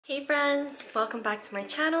Hey friends, welcome back to my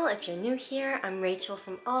channel. If you're new here, I'm Rachel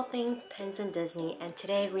from All Things Pins and Disney, and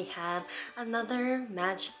today we have another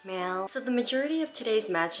magic mail. So the majority of today's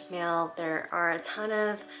magic mail, there are a ton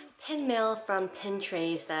of pin mail from pin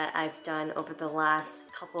trays that I've done over the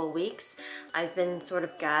last couple of weeks. I've been sort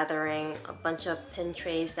of gathering a bunch of pin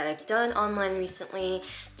trays that I've done online recently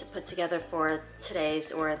to put together for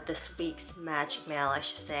today's or this week's magic mail, I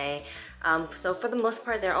should say. So for the most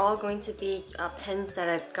part, they're all going to be pins that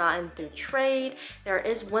I've gotten through trade. There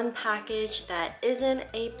is one package that isn't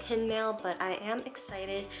a pin mail, but I am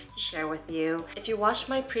excited to share with you. If you watched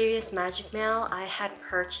my previous magic mail, I had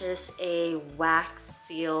purchased a wax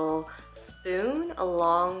seal spoon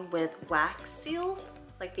along with wax seals,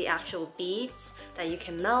 like the actual beads that you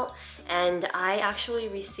can melt. And I actually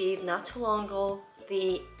received not too long ago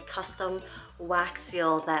the custom wax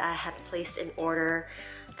seal that I had placed in order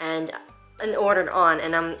and ordered on,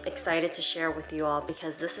 and I'm excited to share with you all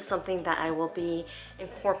because this is something that I will be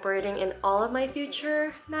incorporating in all of my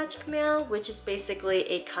future magic mail, which is basically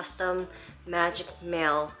a custom magic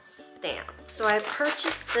mail stamp. So I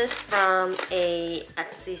purchased this from a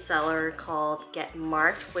Etsy seller called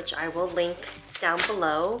GetMarked, which I will link down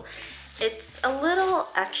below. It's a little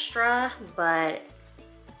extra, but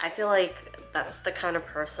I feel like that's the kind of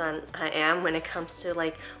person I am when it comes to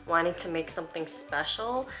like wanting to make something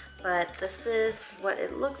special. But this is what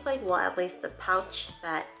it looks like, well, at least the pouch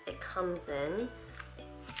that it comes in.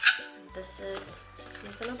 This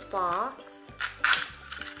comes in a box.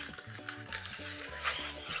 So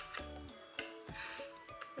excited.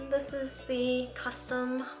 And this is the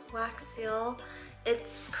custom wax seal.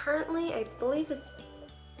 It's currently, I believe it's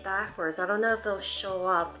backwards. I don't know if it'll show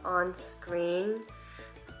up on screen,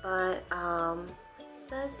 but it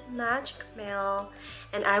says magic mail,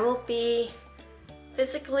 and I will be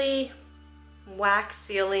physically wax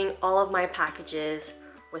sealing all of my packages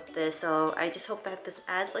with this. So I just hope that this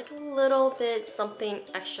adds like a little bit something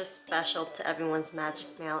extra special to everyone's magic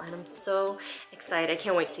mail, and I'm so excited. I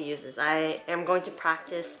can't wait to use this. I am going to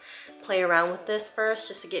practice, play around with this first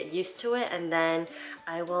just to get used to it, and then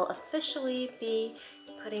I will officially be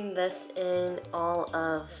putting this in all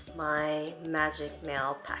of my magic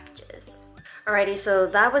mail packages. Alrighty, so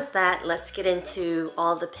that was that. Let's get into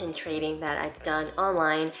all the pin trading that I've done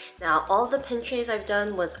online. Now, all the pin trades I've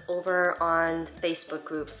done was over on Facebook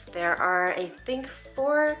groups. There are, I think,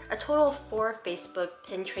 a total of 4 Facebook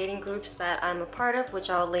pin trading groups that I'm a part of,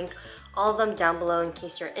 which I'll link all of them down below in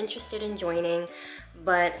case you're interested in joining.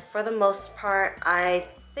 But for the most part, I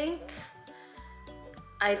think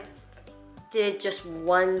I did just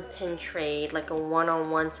one pin trade, like a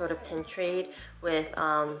one-on-one sort of pin trade with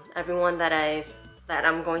everyone that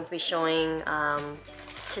I'm going to be showing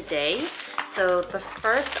today. So the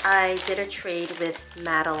first, I did a trade with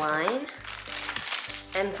Madeline,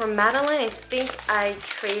 and for Madeline, I think I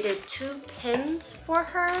traded 2 pins for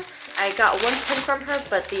her. I got 1 pin from her,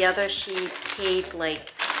 but the other she paid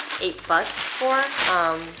like $8 for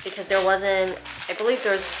because there wasn't, I believe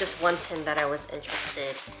there was just 1 pin that I was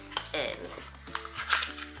interested in.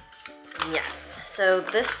 Yes, so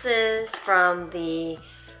this is from the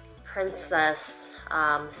Princess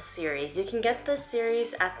series. You can get this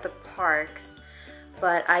series at the parks,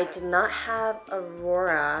 but I did not have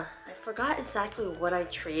Aurora. I forgot exactly what I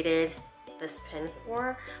traded this pin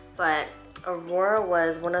for, but Aurora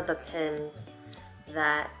was one of the pins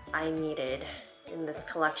that I needed in this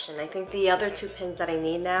collection. I think the other 2 pins that I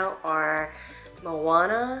need now are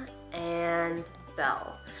Moana and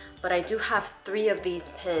Belle. But I do have 3 of these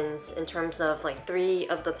pins in terms of like 3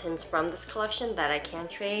 of the pins from this collection that I can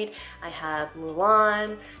trade. I have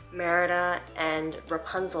Mulan, Merida, and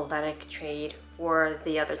Rapunzel that I could trade for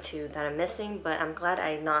the other 2 that I'm missing, but I'm glad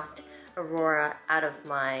I knocked Aurora out of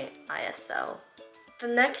my ISO. The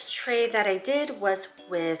next trade that I did was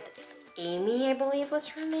with Amy, I believe was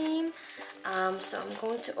her name. So I'm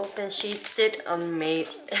going to open, she did an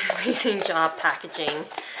amazing job packaging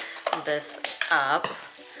this up.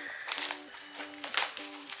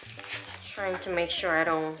 Trying to make sure I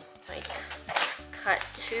don't like cut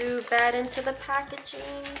too bad into the packaging.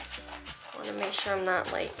 I want to make sure I'm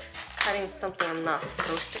not like cutting something I'm not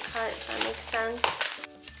supposed to cut, if that makes sense.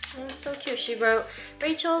 And it's so cute. She wrote,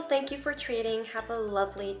 "Rachel, thank you for trading. Have a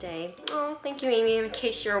lovely day." Oh, thank you, Amy, in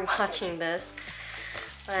case you're watching this.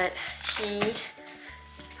 But she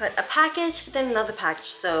put a package, then another package.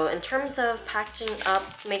 So in terms of packaging up,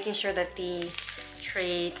 making sure that these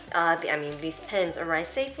these pins arrive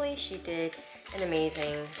safely, she did an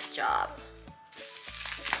amazing job.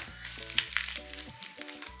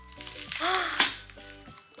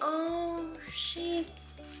 Oh, she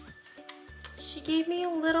gave me a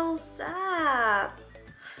little zap.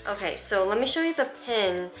 Okay, so let me show you the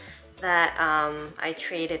pin that I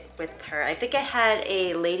traded with her. I think I had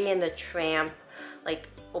a Lady and the Tramp like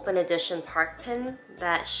open edition park pin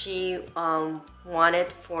that she wanted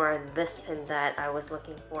for this pin that I was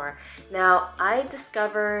looking for. Now I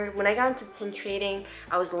discovered when I got into pin trading,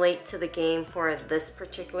 I was late to the game for this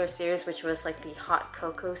particular series, which was like the Hot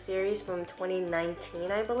Cocoa series from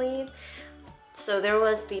 2019, I believe. So there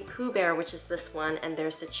was the Pooh Bear, which is this one, and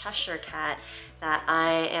there's the Cheshire Cat that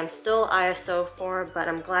I am still ISO for, but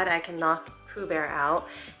I'm glad I can knock Pooh Bear out.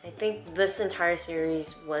 I think this entire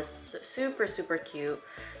series was super, super cute.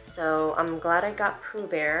 So I'm glad I got Pooh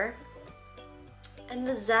Bear. And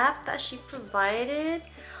the Zap that she provided,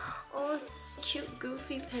 oh, this cute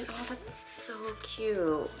goofy pin. Oh, that's so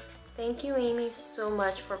cute. Thank you, Amy, so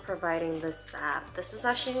much for providing this Zap. This is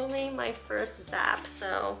actually my first Zap,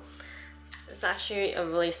 so it's actually a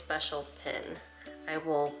really special pin. I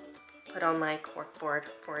will put on my corkboard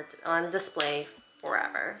for it on display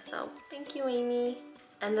forever. So thank you, Amy.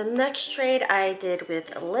 And the next trade I did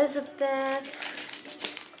with Elizabeth.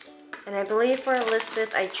 And I believe for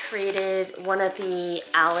Elizabeth, I traded one of the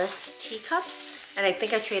Alice teacups. And I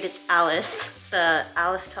think I traded Alice, the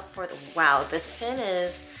Alice cup for the, wow, this pin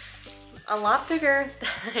is a lot bigger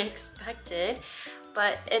than I expected.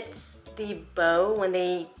 But it's the bow, when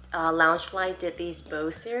they Loungefly did these bow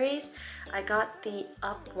series, I got the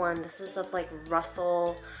up one. This is of like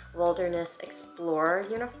Russell Wilderness Explorer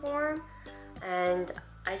uniform, and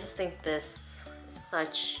I just think this is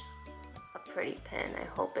such a pretty pin. I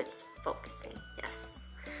hope it's focusing. Yes,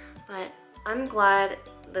 but I'm glad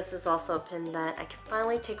this is also a pin that I can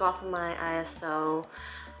finally take off of my ISO.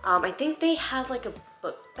 I think they had like a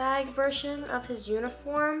book bag version of his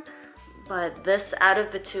uniform, but this, out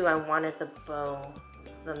of the two, I wanted the bow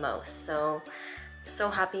the most. So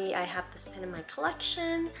happy I have this pin in my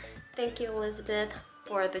collection. Thank you, Elizabeth,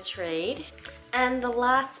 for the trade. And the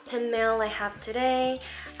last pin mail I have today,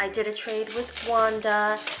 I did a trade with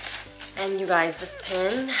Wanda. And you guys, this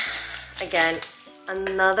pin, again,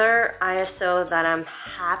 another ISO that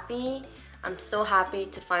I'm so happy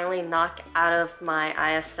to finally knock out of my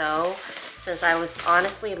ISO, since I was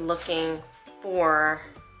honestly looking for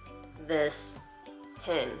this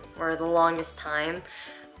pin for the longest time,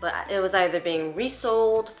 but it was either being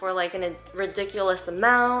resold for like a ridiculous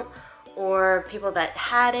amount, or people that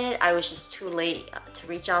had it, I was just too late to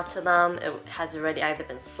reach out to them. It has already either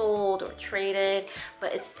been sold or traded,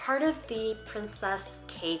 but it's part of the Princess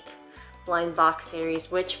Cake blind box series,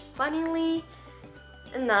 which funnily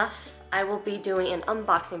enough, I will be doing an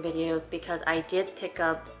unboxing video because I did pick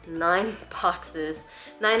up 9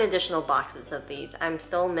 additional boxes of these. I'm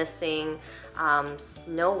still missing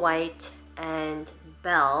Snow White and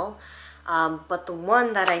Belle, but the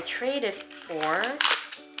one that I traded for,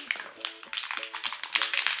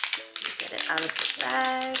 get it out of the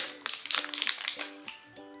bag,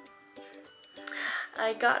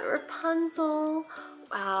 I got Rapunzel.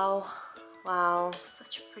 Wow,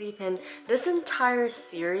 such a pretty pin. This entire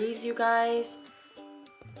series, you guys,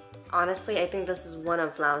 honestly, I think this is one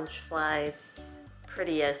of Loungefly's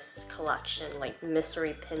prettiest collection, like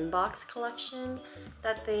mystery pin box collection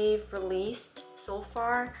that they've released so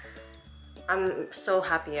far. I'm so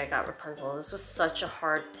happy I got Rapunzel. This was such a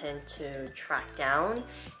hard pin to track down,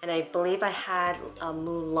 and I believe I had a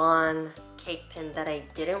Mulan cake pin that I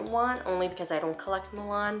didn't want, only because I don't collect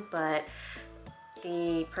Mulan, but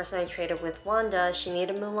the person I traded with, Wanda, she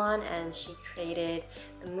needed Mulan, and she traded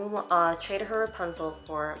traded her Rapunzel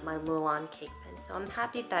for my Mulan cake pin. So I'm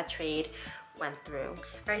happy that trade went through.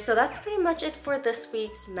 Alright, so that's pretty much it for this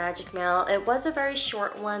week's Magic Mail. It was a very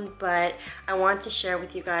short one, but I wanted to share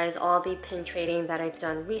with you guys all the pin trading that I've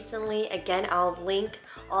done recently. Again, I'll link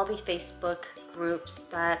all the Facebook groups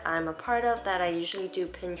that I'm a part of that I usually do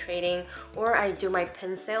pin trading, or I do my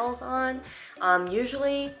pin sales on.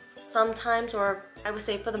 Usually, sometimes, or I would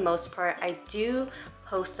say for the most part, I do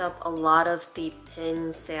post up a lot of the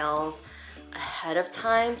pin sales ahead of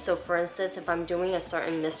time. So for instance, if I'm doing a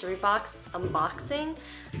certain mystery box unboxing,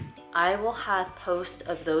 I will have posts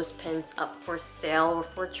of those pins up for sale or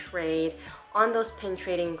for trade on those pin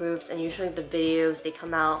trading groups, and usually the videos, they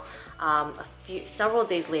come out several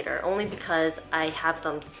days later, only because I have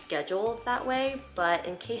them scheduled that way. But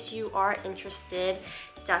in case you are interested,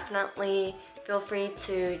 definitely feel free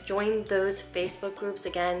to join those Facebook groups.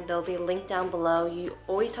 Again, they'll be linked down below. You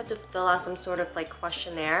always have to fill out some sort of like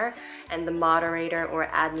questionnaire, and the moderator or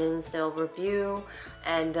admins, they'll review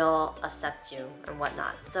and they'll accept you and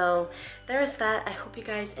whatnot. So there's that. I hope you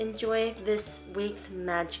guys enjoy this week's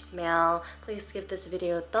magic mail. Please give this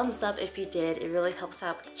video a thumbs up if you did. It really helps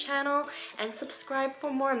out with the channel, and subscribe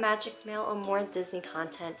for more magic mail or more Disney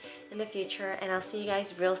content in the future, and I'll see you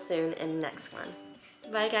guys real soon in the next one.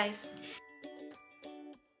 Bye guys.